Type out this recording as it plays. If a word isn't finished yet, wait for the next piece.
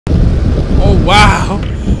Wow.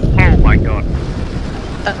 Oh my god.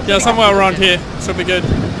 Yeah, somewhere around here. Should be good.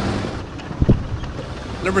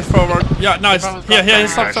 Little bit forward. Yeah, nice. Here,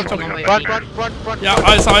 stop. Run. Yeah,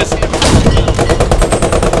 eyes.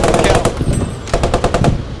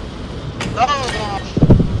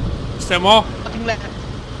 Oh, Is there more? nothing left.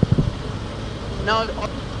 No,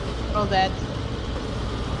 all that.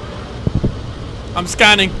 I'm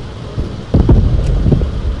scanning.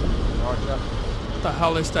 What the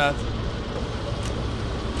hell is that?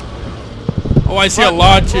 Oh, I see a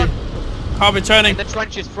large. Copy, turning. In the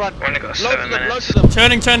trenches front. Only got Loads 7 minutes. of them.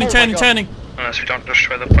 Turning. Unless we don't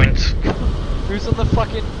destroy the points. Who's on the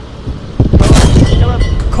fucking... Kill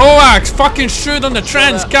him. Coax, fucking shoot on the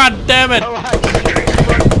trench, god damn it!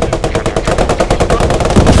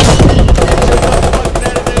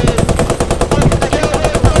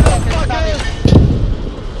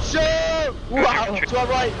 Wow, to our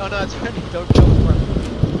right. Oh no, it's ready. Don't kill the front.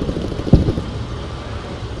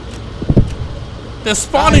 They're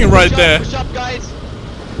spawning right there. Push up, guys.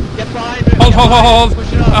 Get behind. Hold.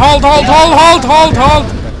 Push it up. Hold.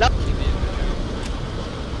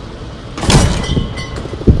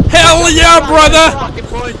 Hell yeah, brother!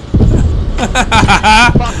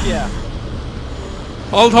 Fuck yeah.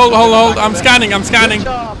 Hold. I'm scanning.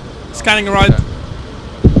 Scanning right.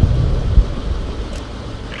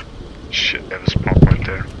 Shit, they have a spawn point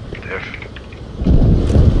there.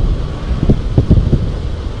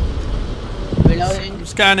 Reloading. I'm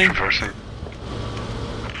scanning. Reversing.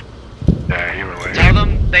 Yeah, he went away. Tell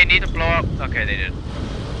them they need to blow up. Okay, they did.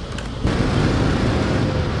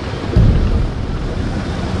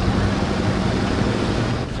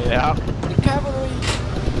 Yeah. The cavalry.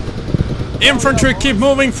 Infantry, keep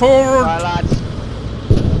moving forward. Alright, lads.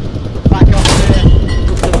 Back up there.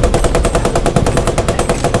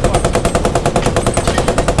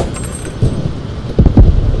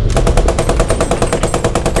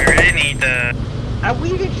 We really need Are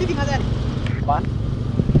we even shooting at that? One.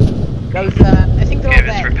 Those, I think they're all give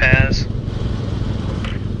us dead. repairs.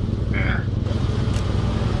 Yeah.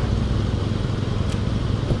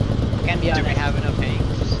 Can be Do honest. we have enough tanks?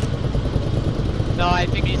 No, I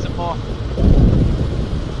think we need some more.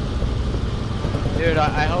 Dude,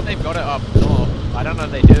 I hope they've got it up north. I don't know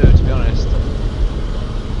if they do, to be honest.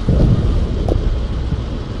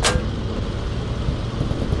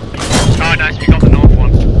 Oh, nice, we got the north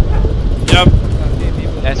one. Yep.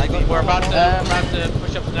 Yes, we're about to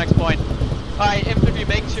push up to the next point. Alright, infantry,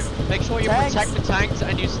 make sure you protect the tanks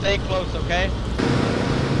and you stay close, okay?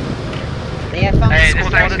 They have found Hey, the this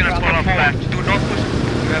squad tank's gonna from fall off home. left. Do not push.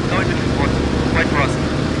 You have no infantry support. Wait for us.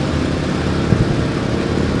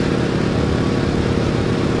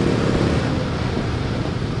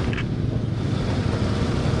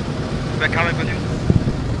 We're coming with you.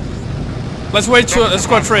 Let's wait to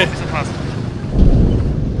squad 3. Don't be so fast.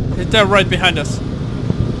 They're right behind us.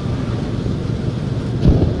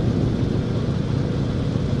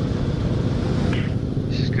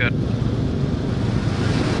 This is good.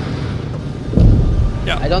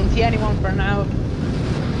 Yeah. I don't see anyone for now.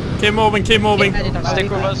 Keep moving. Stick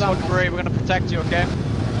with us, squad 3, we're gonna protect you, okay?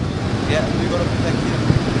 Yeah, we gotta protect you.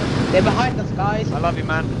 They're behind us, guys. I love you,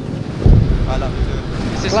 man. I love you too.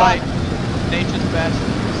 This is like nature's best.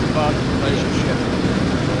 This is about relationship.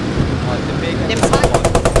 They're behind.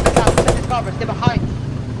 Set the covers. They're behind.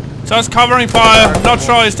 Just covering fire. Not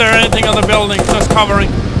sure is there anything on the building. Just covering.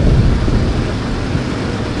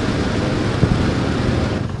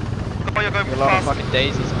 Oh, you're going A lot of fast. fucking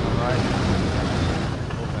daisies on the right.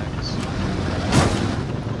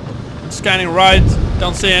 Scanning right.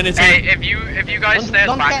 Don't see anything. Hey, if you guys stay at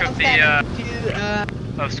the back of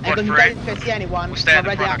the of squad 3, if I see anyone. we'll stay at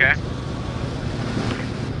the front, okay?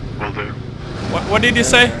 Will do. What did you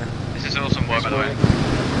say? This is awesome work, by the way.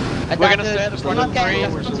 We're gonna stay at the front of 3.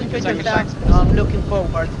 Concentrate yourself. I'm looking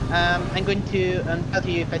forward. I'm going to tell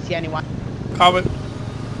you if I see anyone. Cover.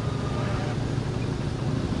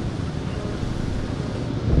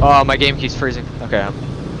 Oh, my game keeps freezing. Okay.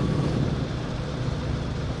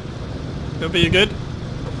 Will you good?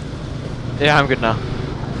 Yeah, I'm good now.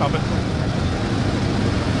 Cover.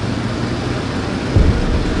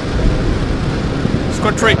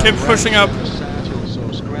 Squad 3, keep pushing up.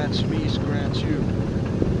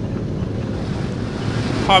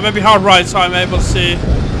 Maybe hard right so I'm able to see.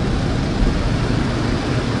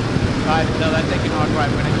 Alright, no, they're taking hard right.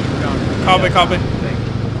 We're gonna keep going. Copy.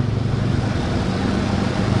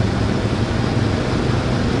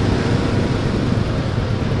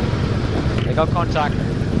 They got contact.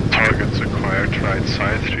 Targets acquired right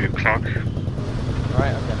side, 3 o'clock.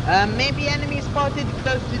 Alright, okay. Maybe enemy spotted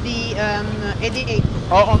close to the 88.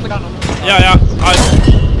 Oh, on the gun. Yeah.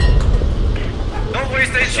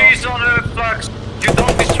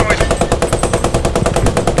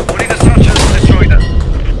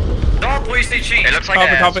 looks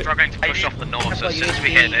like they're struggling to push off the north, so as soon as we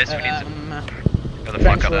hit this, we need to go the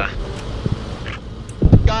fuck up there.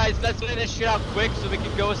 Guys, let's lay this shit out quick so we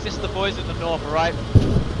can go assist the boys in the north, alright?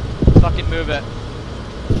 Fucking move it.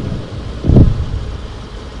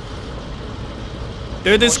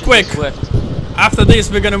 Do this quick. After this,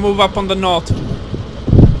 we're gonna move up on the north.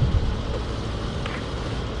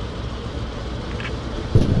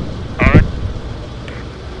 Alright.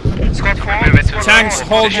 Squad 4. Tanks,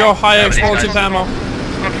 hold your high explosive ammo.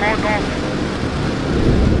 Squad 4 north.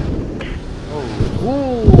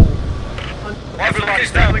 Everybody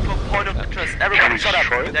standing for point of interest. Everybody shut up.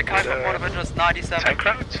 They're coming for point of interest 97.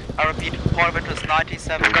 I repeat, point of interest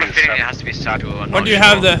 97. I've got a feeling it has to be Sato. What do you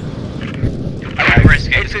have there? I have risk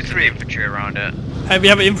 863 infantry around it. We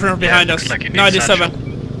have infantry behind us. Like 97.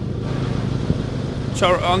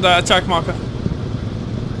 So on the attack marker.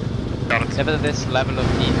 Never this level of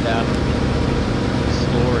detail.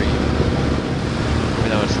 Story. Even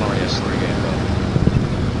though it's not really a story game, but...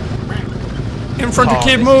 Infantry,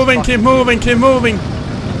 keep moving, keep moving, keep moving.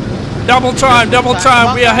 Double time,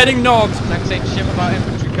 we are heading north. Tanks ain't shit about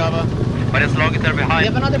infantry cover. But as long as they're behind, We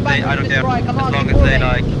have another bank I don't care. destroy. Come on, As long keep as they moving.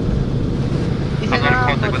 like... This is I'm an not in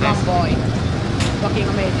contact with armored us. convoy. Fucking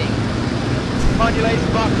amazing. Come on, you lazy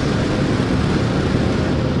fucks.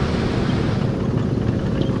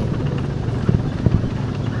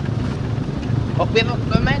 Oh, we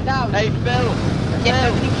have a man down. Hey, Phil. Yeah,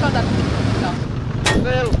 I'm getting shot at.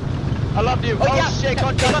 Phil. I love you. Oh, yeah. Shit, They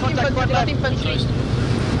contact, got contact, infantry.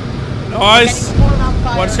 Nice.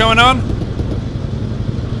 What's going on?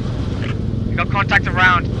 We got contact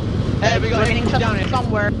around. Hey, we We're got getting infantry shot down here.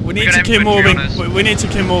 somewhere. We need got to keep infantry moving. on us. We need to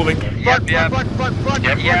keep moving. Front. Yeah, Right,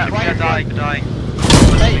 we're dying.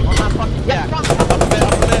 Hey, on that fucking Yeah, front. Up a bit.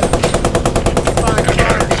 Fine.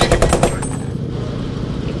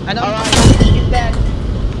 I know. Alright. He's dead.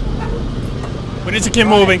 We need to keep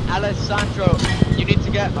moving. Alessandro, you need to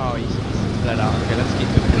get... Oh, he's split out. Okay, let's keep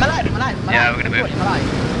moving. I'm alive. Yeah, we're gonna move. I'm alive.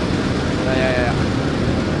 Yeah.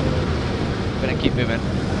 We're gonna keep moving.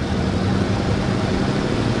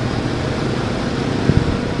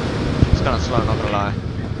 It's kinda slow, not gonna lie.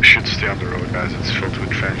 We should stay on the road, guys. It's filled with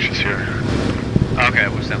trenches here. Okay,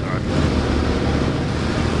 we'll stay on the road.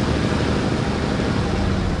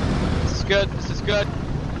 This is good.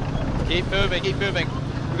 Keep moving.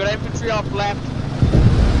 We've got infantry off left.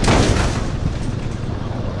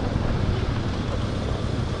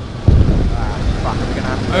 Fuck, we're gonna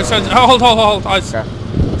have to go. Hold. Ice. Okay.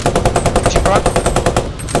 Push your front.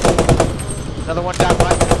 Another one down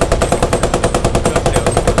right.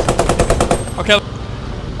 Okay.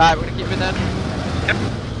 Alright, we're gonna keep it then. Yep.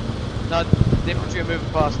 No, the infantry are moving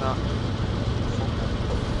fast now.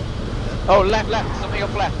 Oh, left. Something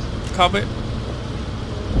up left. Copy.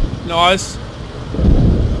 Nice.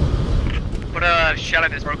 Put a shell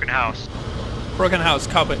in this broken house. Broken house.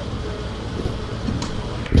 Copy.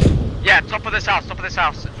 Yeah, top of this house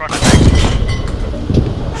in front of me.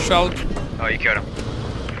 Shell. Oh, you killed him.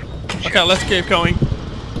 Okay, let's keep going.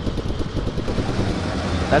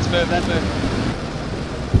 Let's move.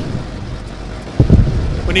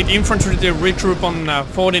 We need infantry to regroup on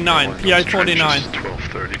 49. PI 49.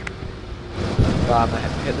 12:30. I'm gonna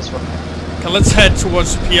have to hit this one. Okay, let's head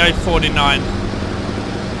towards PI 49.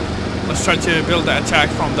 Let's try to build the attack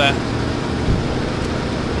from there.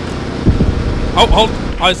 Oh, hold.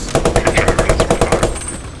 Ice. Come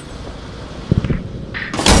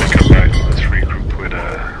back. Let's regroup with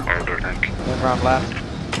Alder tank. Move around left.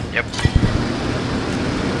 Yep.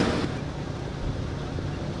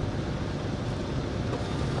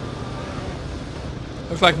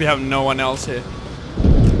 Looks like we have no one else here.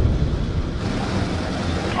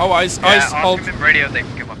 Oh, ice, I'll hold. give them radio, they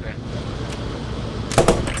can come up here.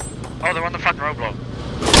 Oh, they're on the fucking roadblock.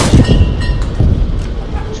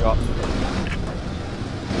 Shot.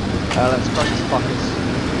 Let's crush these fuckers.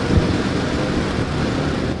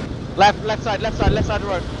 Left side of the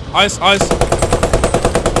road. Ice.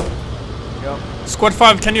 Go. Squad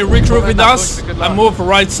 5, can you regroup with us and move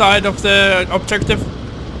right side of the objective?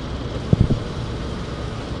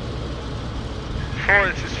 4,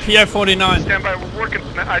 this is PI 49. stand by. We're working.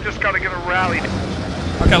 I just gotta get a rally.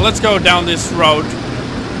 Okay, let's go down this road.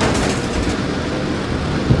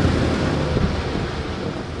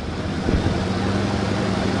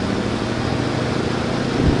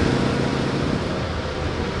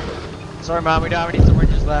 Sorry, man, we need some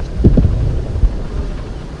ridges left.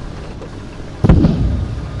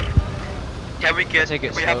 Can we get... Take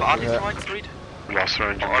it we have slow, artillery yeah. on the street? Lost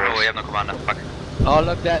our engine. Oh no, we have no commander. Fuck. Oh,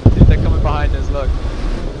 look, that dude, they're coming behind us. Look.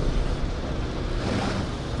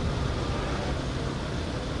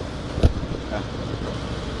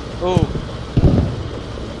 Ooh.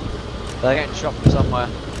 They're getting shot from somewhere.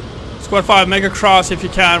 Squad 5, make a cross if you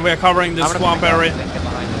can. We are covering this swamp area.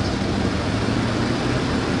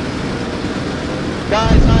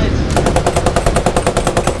 Guys,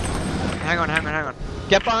 hang on.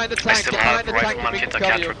 Get behind the tank, get behind the tank and we can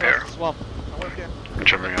cover you across the swamp. I'm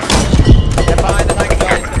jumping out. Get behind the tank,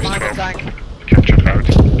 guys, get behind the tank. Can't jump out.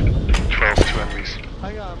 12 to enemies.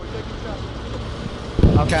 Hang on, we're taking shots.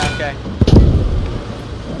 Okay.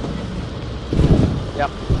 Yep.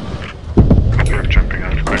 Copy, I'm jumping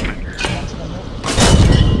out quickly.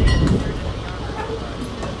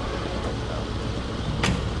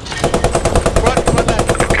 Run left.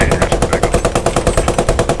 Okay, there we go. Let's go.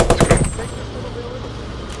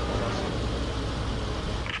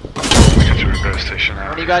 We get to repair station now.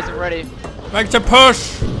 When you guys are ready. Make the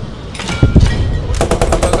push!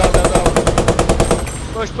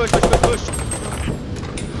 Go. Push.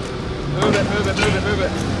 Move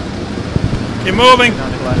it. Keep moving!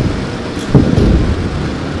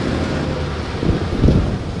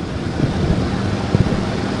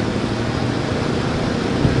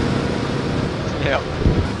 Yep.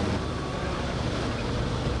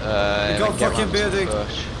 You got fucking building.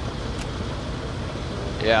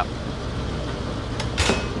 Yeah.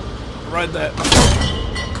 Right there.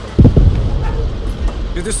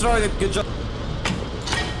 You destroyed it, good job.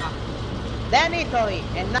 Then Italy,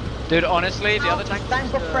 and now Dude, honestly, the other tank. time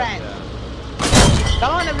for France.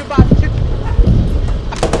 Come on, everybody. Shoot.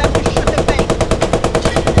 Time to shoot the tank.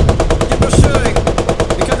 Keep pursuing.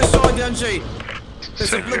 You can destroy the MG. There's a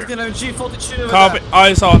Same here. blinking MG 42 over Copy, there.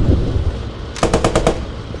 eyes on.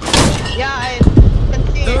 Yeah, I can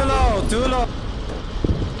see. Too low.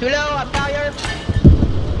 Too low, I'm tired.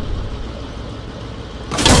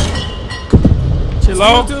 Too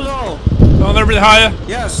low? Too low. Go a little bit higher.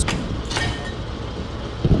 Yes.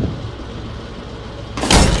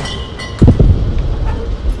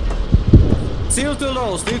 Still too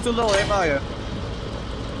low, Empire.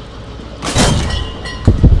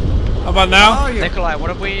 How about now? How are you? Nikolai, what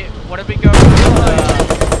did we go?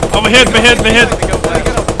 Oh, we hit.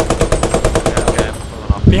 Okay.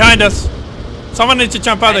 Behind us. Someone needs to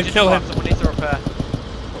jump out and kill him. Someone needs to repair.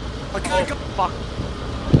 Okay, go. Fuck.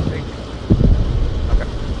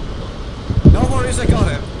 No worries, I got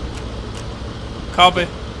him. Copy.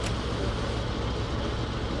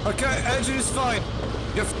 Okay, engine is fine.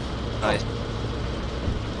 You're Nice.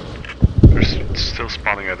 They're still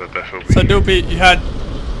spawning at the FOB. So Doopy, you had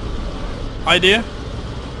idea?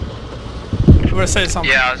 You were say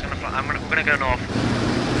something? Yeah, we're gonna go north.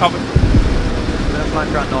 Copy. I'm gonna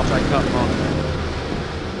flank around north, try and cut them off.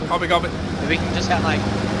 Copy. Maybe we can just get like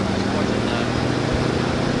squads in there.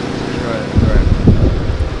 Right.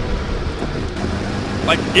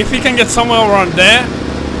 Like, if we can get somewhere around there,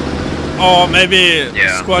 or maybe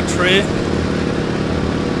Yeah. squad 3.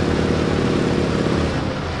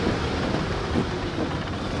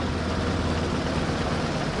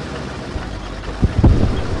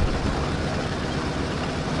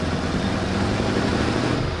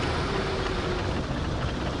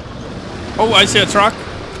 Oh, I see a truck.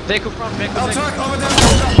 Vehicle front, vehicle Oh, second. truck over there.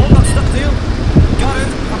 Hold on, stop, deal. Got it.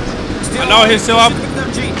 Still No, he's still up.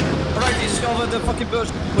 Alright, he's over the fucking bush.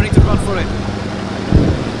 We need to run for it.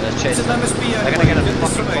 Let's It's chase an them. MSP. They're gonna get a Get this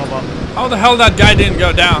fucking right. bomb up. How the hell that guy didn't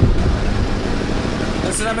go down?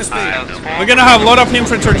 That's an MSP. We're gonna have a lot of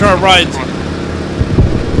infantry to our right.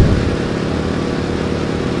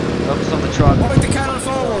 Focus on the truck. Point the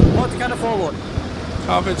cannon forward.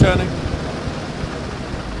 Copy, turning.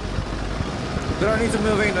 We don't need to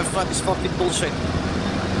move in and fight this fucking bullshit.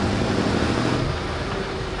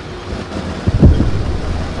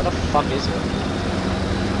 What the fuck is it?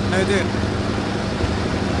 No, dude.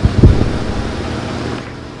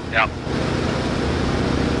 Yeah.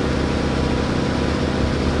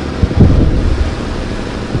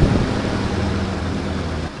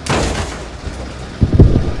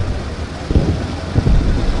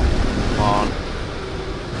 Come on.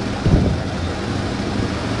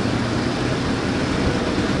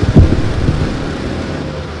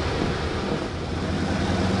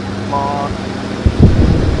 Come on.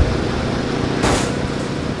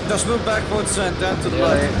 Just move backwards and then to the Yeah,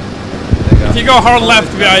 left. If you go hard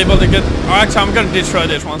left, we are able to get... Oh, actually, I'm gonna destroy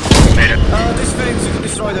this one. Made it. These things, you can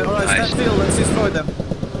destroy them. Alright, Nice. stand still, let's destroy them.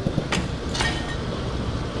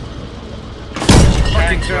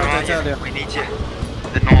 Fucking crap, I tell you. We need you.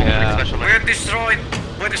 The north, Yeah. especially.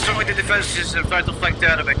 We're destroying the defenses and trying to flank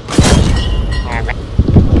the enemy. Oh,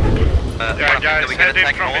 Yeah, guys, we get head in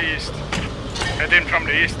attacked from north? the east. Head in from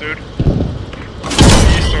the east, dude.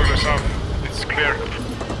 East or the south. It's clear.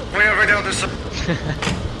 We're already on the side.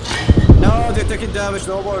 No, they're taking damage,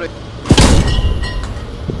 don't worry.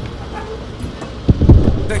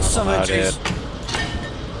 next to some HEs.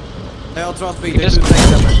 Hey, I'll trust me.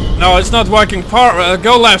 No, it's not working.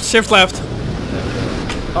 Go left, shift left.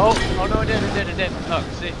 Oh no, it did. Look,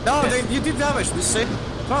 see. No, you did damage. See?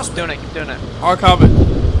 Trust me. Keep doing it. I'll cover it.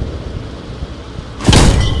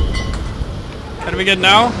 Can we get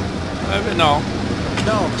now? Maybe no.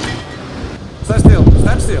 No.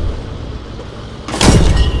 Stand still.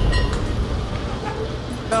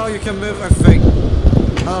 Now you can move, I think.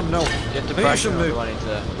 Oh no. Get the Maybe you should move.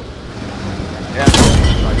 Yeah,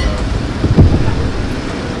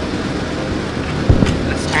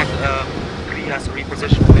 Let's not, he has to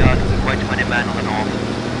reposition. We are losing way too many men on the north.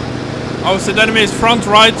 Oh, so the enemy is front,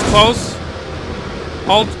 right, close.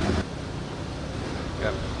 Halt.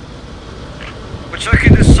 Yep. We're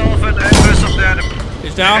checking the south and west of the enemy.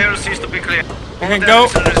 He's down. The area seems to be clear. We can go.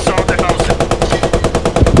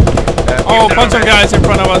 Oh, a bunch of guys in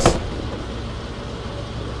front of us.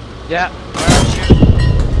 Yeah.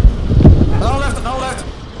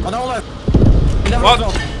 No left. What?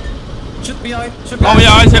 Shoot behind. Oh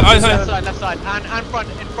yeah, I see. Left side, and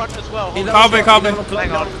in front as well. Copy.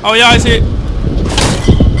 Hang on. Oh yeah, I see it.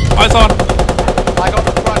 Eyes on. I got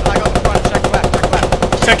the front, check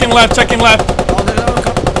left. Checking left. On the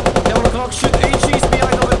 11 o'clock, shoot HEs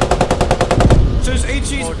behind of it. Shoot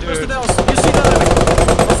HEs, where's the Dells? You see that enemy?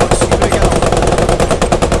 Oh fuck, you better get up.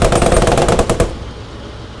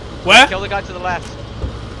 Where? Kill the guy to the left.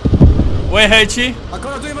 Where, HE? I'm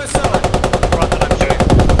gonna do it myself. Front that I'm shooting.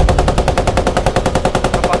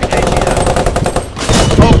 I'm fucking HE there.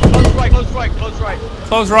 Oh, close right.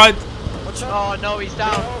 Close right. Watch out. Oh no, he's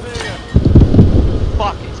down. Over here.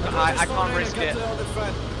 Fuck, I can't risk it. I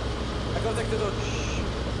can't take the door.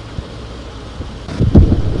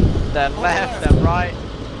 They're left, they're right.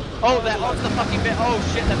 Oh, they're on the fucking bit. Oh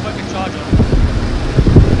shit, they're fucking charging.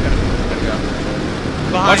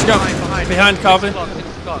 Watch go. Behind, copy. 6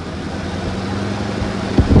 o'clock.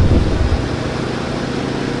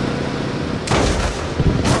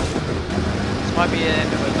 This might be it.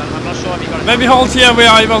 I'm not sure if you got it. Maybe hold here. We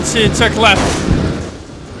are able to see. Check left.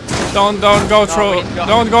 Don't go through.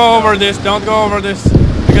 Don't go over this. Don't go over this.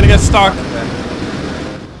 You're gonna get stuck.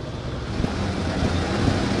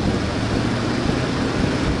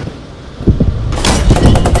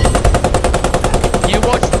 You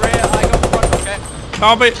watch the rear. I got the front. Okay.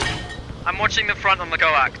 Copy. I'm watching the front on the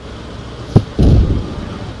Goak.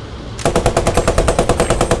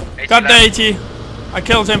 Got the 80. I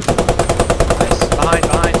killed him. Nice. Behind.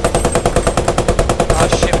 Oh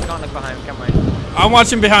shit, we can't look behind. Come on. I'm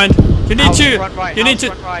watching behind. You need to. Front right. You need to.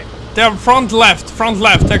 Front right. They're front left.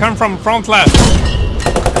 They come from front left.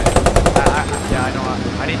 Yeah, I know.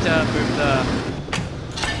 I need to move the.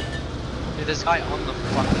 Dude, this guy on the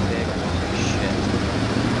fucking vehicle. Holy shit.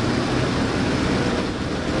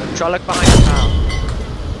 Try to look behind us now.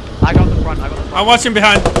 I got the front. I'm watching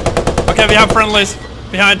behind. Okay, we have friendlies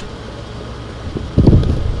behind.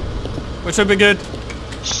 Which should be good.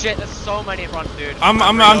 Shit, there's so many in front, dude. I'm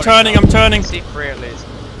turning. See 3 at least.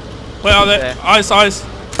 Where are they? There. Eyes.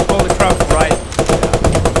 Holy crap. Right.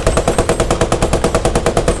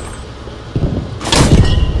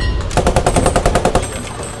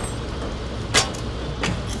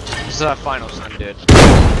 This is our final stand, dude.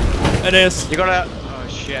 It is. You gotta. Oh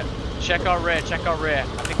shit. Check our rear. I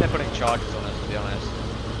think they're putting charges on us, to be honest.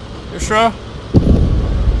 You sure?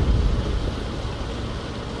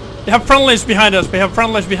 We have friendlies behind us.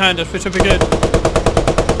 Which should be good.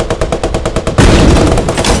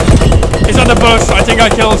 He's on the bush. I think I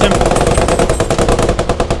killed him.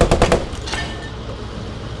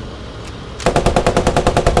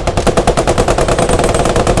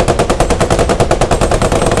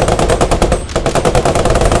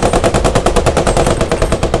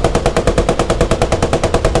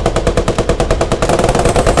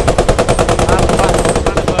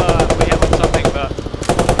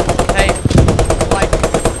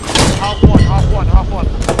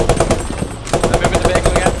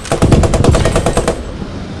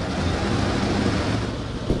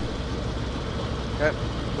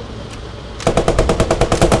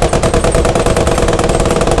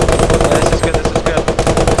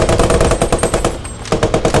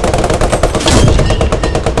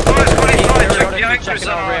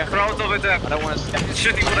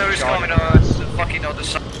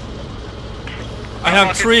 I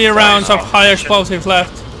have 3 rounds of high explosive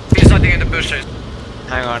left. He's hiding in the bushes.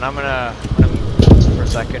 Hang on, I'm gonna pause for a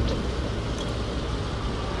second.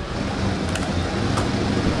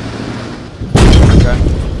 Okay.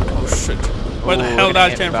 Oh shit. Where the hell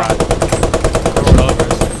that came from?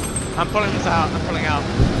 I'm pulling this out, I'm pulling out.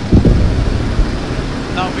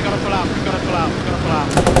 No, we gotta pull out.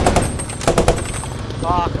 Oh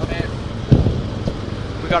Fuck. Come here.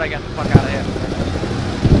 We gotta get the fuck out of here.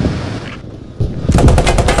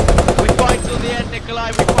 We fight till the end,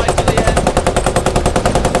 Nikolai. We fight till the end.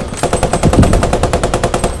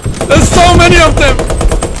 There's so many of them!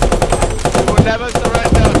 We will never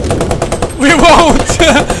surrender. We won't!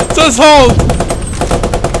 Just hold!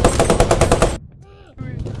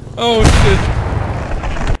 Oh shit.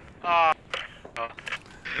 Oh.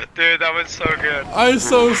 Dude, that was so good. I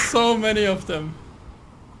saw so many of them.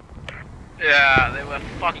 Yeah, they were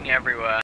fucking everywhere.